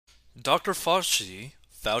Dr. Fauci,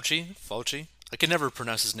 I can never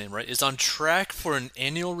pronounce his name right, is on track for an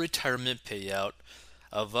annual retirement payout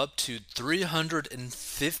of up to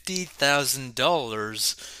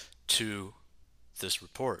 $350,000 to this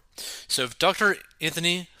report. So if Dr.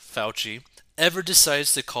 Anthony Fauci ever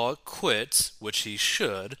decides to call it quits, which he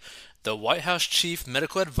should, the White House chief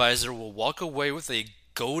medical advisor will walk away with a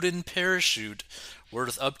golden parachute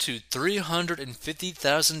worth up to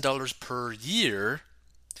 $350,000 per year,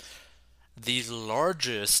 the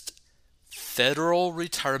largest federal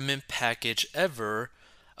retirement package ever,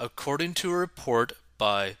 according to a report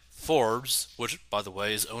by Forbes, which, by the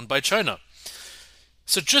way, is owned by China.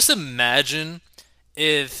 So just imagine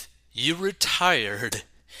if you retired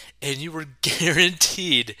and you were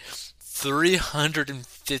guaranteed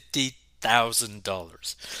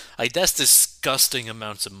 $350,000. Like, that's disgusting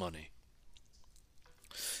amounts of money.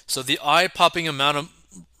 So the eye-popping amount of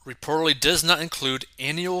reportedly does not include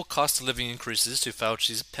annual cost of living increases to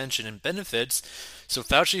Fauci's pension and benefits. So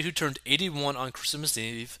Fauci, who turned 81 on Christmas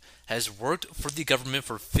Eve, has worked for the government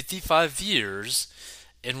for 55 years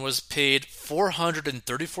and was paid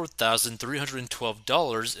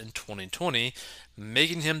 $434,312 in 2020,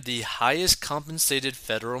 making him the highest compensated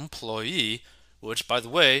federal employee, which, by the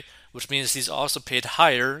way, which means he's also paid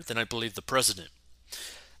higher than, I believe, the president.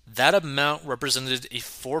 That amount represented a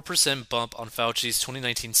 4% bump on Fauci's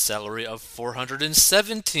 2019 salary of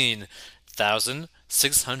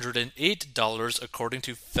 $417,608, according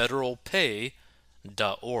to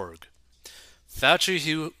federalpay.org. Fauci,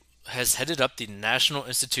 who has headed up the National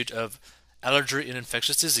Institute of Allergy and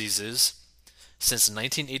Infectious Diseases since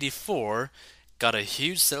 1984, got a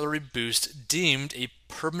huge salary boost deemed a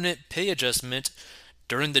permanent pay adjustment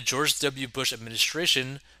during the George W. Bush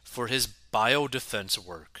administration for his biodefense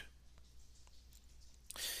work.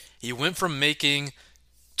 He went from making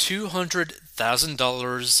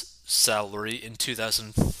 $200,000 salary in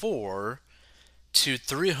 2004 to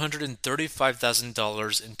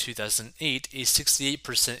 $335,000 in 2008, a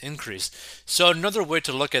 68% increase. So another way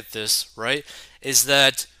to look at this, right, is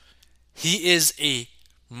that he is a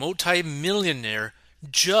multi-millionaire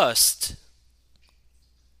just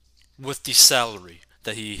with the salary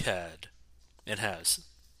that he had and has.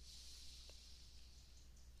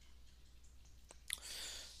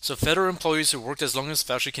 So federal employees who worked as long as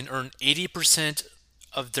Fauci can earn 80%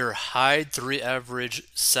 of their high 3 average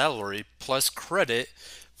salary plus credit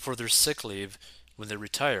for their sick leave when they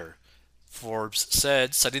retire, Forbes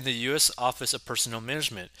said, citing the U.S. Office of Personnel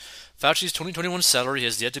Management. Fauci's 2021 salary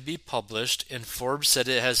has yet to be published, and Forbes said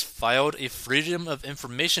it has filed a Freedom of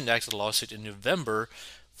Information Act lawsuit in November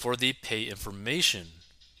for the pay information.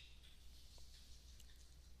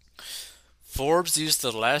 Forbes used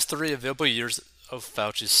the last 3 available years of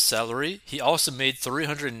Fauci's salary. He also made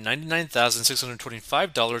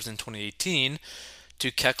 $399,625 in 2018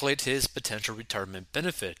 to calculate his potential retirement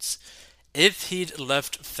benefits. If he'd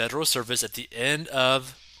left federal service at the end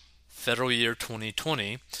of federal year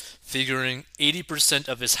 2020, figuring 80%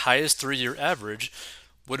 of his highest 3-year average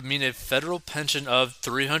would mean a federal pension of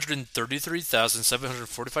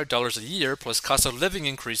 $333,745 a year plus cost of living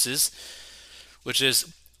increases, which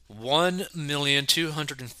is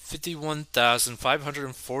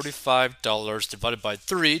 $1,251,545 divided by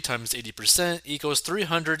 3 times 80% equals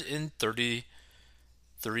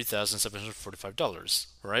 $333,745,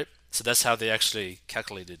 right? So that's how they actually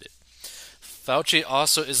calculated it. Fauci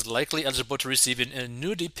also is likely eligible to receive an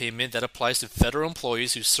annuity payment that applies to federal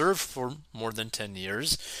employees who served for more than 10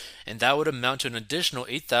 years, and that would amount to an additional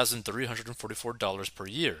 $8,344 per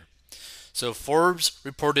year. So Forbes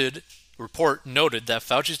report noted that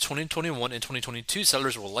Fauci's 2021 and 2022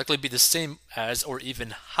 salaries will likely be the same as or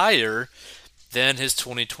even higher than his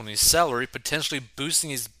 2020 salary, potentially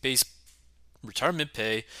boosting his base retirement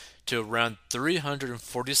pay to around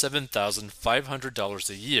 $347,500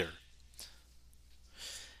 a year.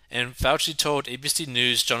 And Fauci told ABC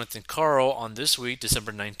News' Jonathan Karl on This Week,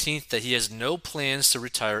 December 19th, that he has no plans to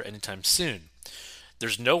retire anytime soon.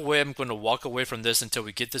 There's no way I'm going to walk away from this until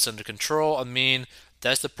we get this under control. I mean,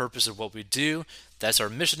 that's the purpose of what we do. That's our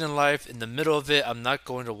mission in life. In the middle of it, I'm not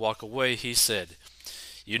going to walk away, he said.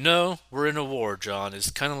 You know, we're in a war, John.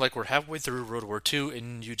 It's kind of like we're halfway through World War II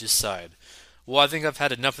and you decide, well, I think I've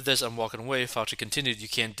had enough of this. I'm walking away. Fauci continued, you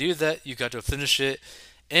can't do that. You got to finish it.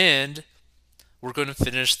 And we're going to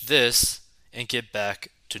finish this and get back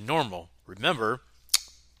to normal. Remember,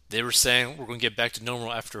 they were saying we're going to get back to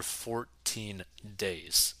normal after 14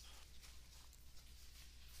 days.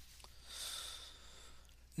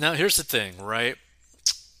 Now, here's the thing, right?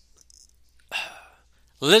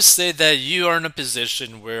 Let's say that you are in a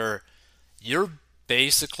position where you're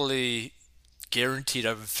basically guaranteed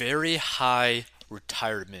a very high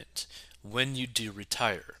retirement when you do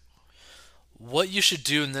retire. What you should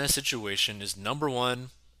do in that situation is number one,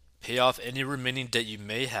 pay off any remaining debt you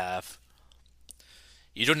may have.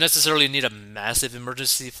 You don't necessarily need a massive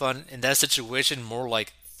emergency fund. In that situation, more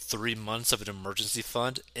like 3 months of an emergency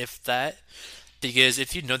fund, if that. Because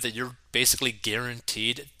if you know that you're basically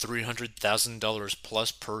guaranteed $300,000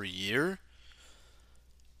 plus per year,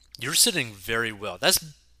 you're sitting very well. That's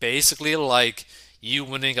basically like you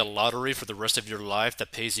winning a lottery for the rest of your life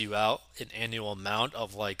that pays you out an annual amount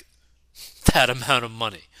of like that amount of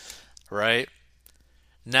money, right?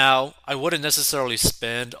 Now, I wouldn't necessarily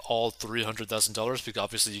spend all $300,000 because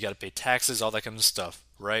obviously you got to pay taxes, all that kind of stuff,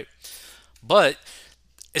 right? But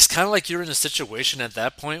it's kind of like you're in a situation at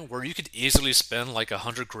that point where you could easily spend like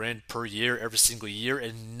 100 grand per year every single year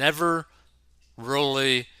and never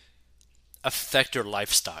really affect your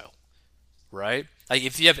lifestyle, right? Like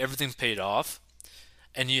if you have everything paid off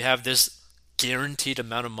and you have this guaranteed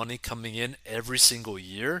amount of money coming in every single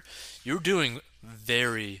year, you're doing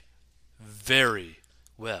very, very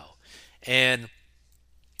well. And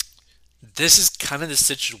this is kind of the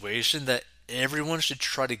situation that everyone should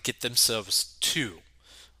try to get themselves to,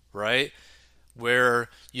 right? Where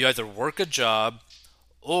you either work a job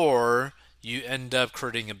or you end up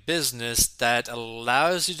creating a business that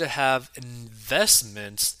allows you to have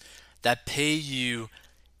investments that pay you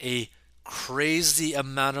a crazy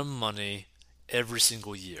amount of money every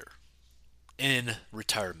single year in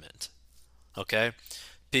retirement. Okay?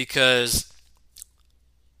 Because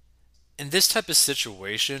in this type of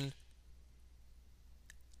situation,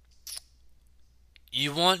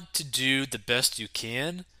 you want to do the best you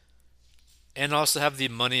can and also have the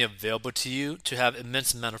money available to you to have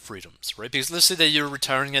immense amount of freedoms, right? Because let's say that you're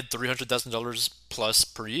retiring at $300,000 plus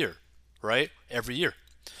per year, right? Every year.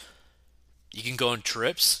 You can go on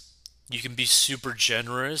trips. You can be super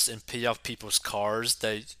generous and pay off people's cars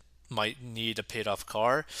that might need a paid off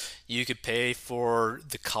car. You could pay for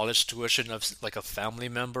the college tuition of like a family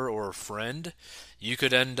member or a friend. You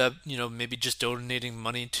could end up, maybe just donating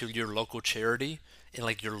money to your local charity in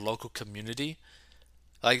like your local community.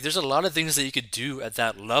 Like, there's a lot of things that you could do at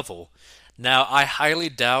that level. Now, I highly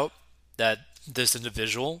doubt that this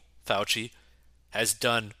individual, Fauci, has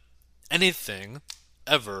done anything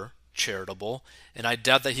ever charitable, and I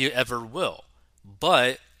doubt that he ever will.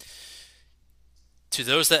 But to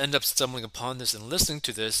those that end up stumbling upon this and listening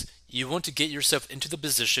to this, you want to get yourself into the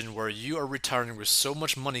position where you are retiring with so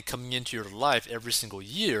much money coming into your life every single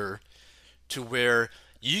year to where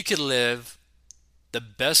you can live the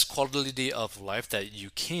best quality of life that you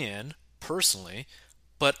can personally,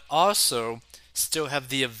 but also still have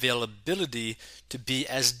the availability to be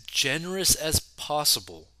as generous as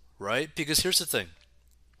possible, right? Because here's the thing,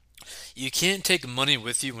 you can't take money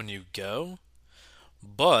with you when you go,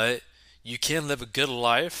 but you can live a good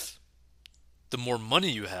life the more money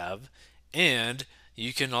you have, and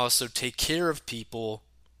you can also take care of people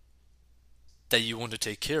that you want to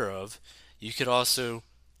take care of. You could also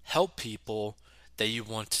help people that you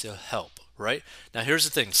want to help, right? Now here's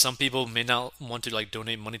the thing, some people may not want to like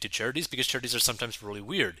donate money to charities because charities are sometimes really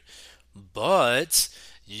weird. But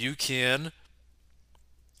you can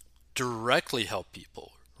directly help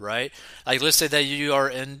people, right? Like let's say that you are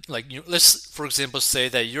in like let's for example say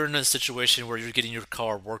that you're in a situation where you're getting your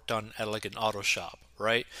car worked on at like an auto shop,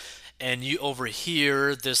 right? And you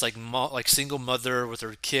overhear this like like single mother with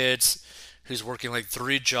her kids who's working like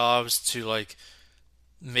three jobs to like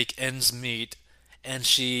make ends meet, and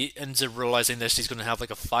she ends up realizing that she's going to have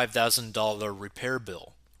like a $5,000 repair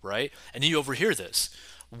bill, right? And you overhear this.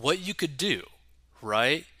 What you could do,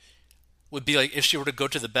 right, would be like if she were to go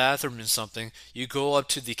to the bathroom and something, you go up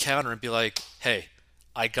to the counter and be like, "Hey,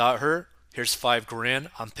 I got her. Here's 5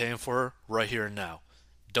 grand. I'm paying for her right here and now.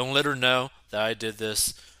 Don't let her know that I did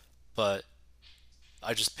this, but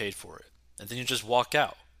I just paid for it." And then you just walk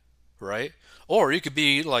out, right? Or you could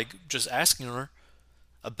be like just asking her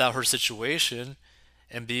about her situation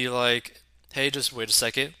and be like, "Hey, just wait a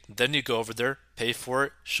second." Then you go over there, pay for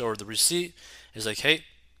it, show her the receipt. It's like, "Hey,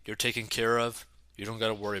 you're taken care of. You don't got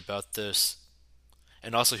to worry about this.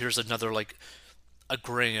 And also, here's another like a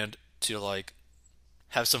grand to like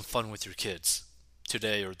have some fun with your kids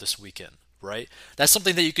today or this weekend," right? That's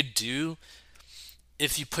something that you could do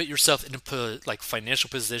if you put yourself in a like financial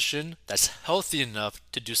position that's healthy enough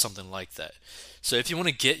to do something like that. So if you want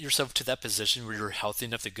to get yourself to that position where you're healthy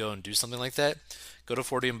enough to go and do something like that, go to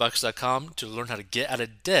 40inbucks.com to learn how to get out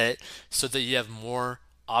of debt so that you have more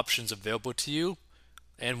options available to you.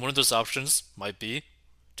 And one of those options might be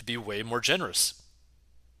to be way more generous.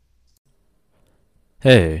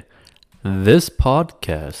 Hey, This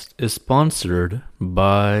podcast is sponsored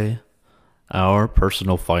by our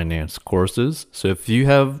personal finance courses. So if you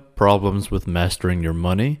have problems with mastering your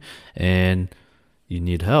money and you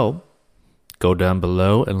need help, go down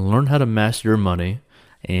below and learn how to master your money.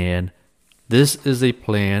 And this is a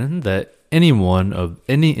plan that anyone of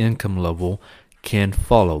any income level can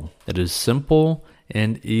follow. It is simple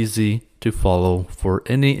and easy to follow for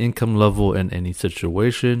any income level and any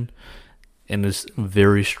situation, and it's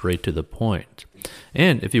very straight to the point.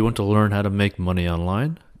 And if you want to learn how to make money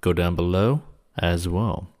online, go down below as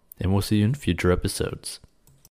well. And we'll see you in future episodes.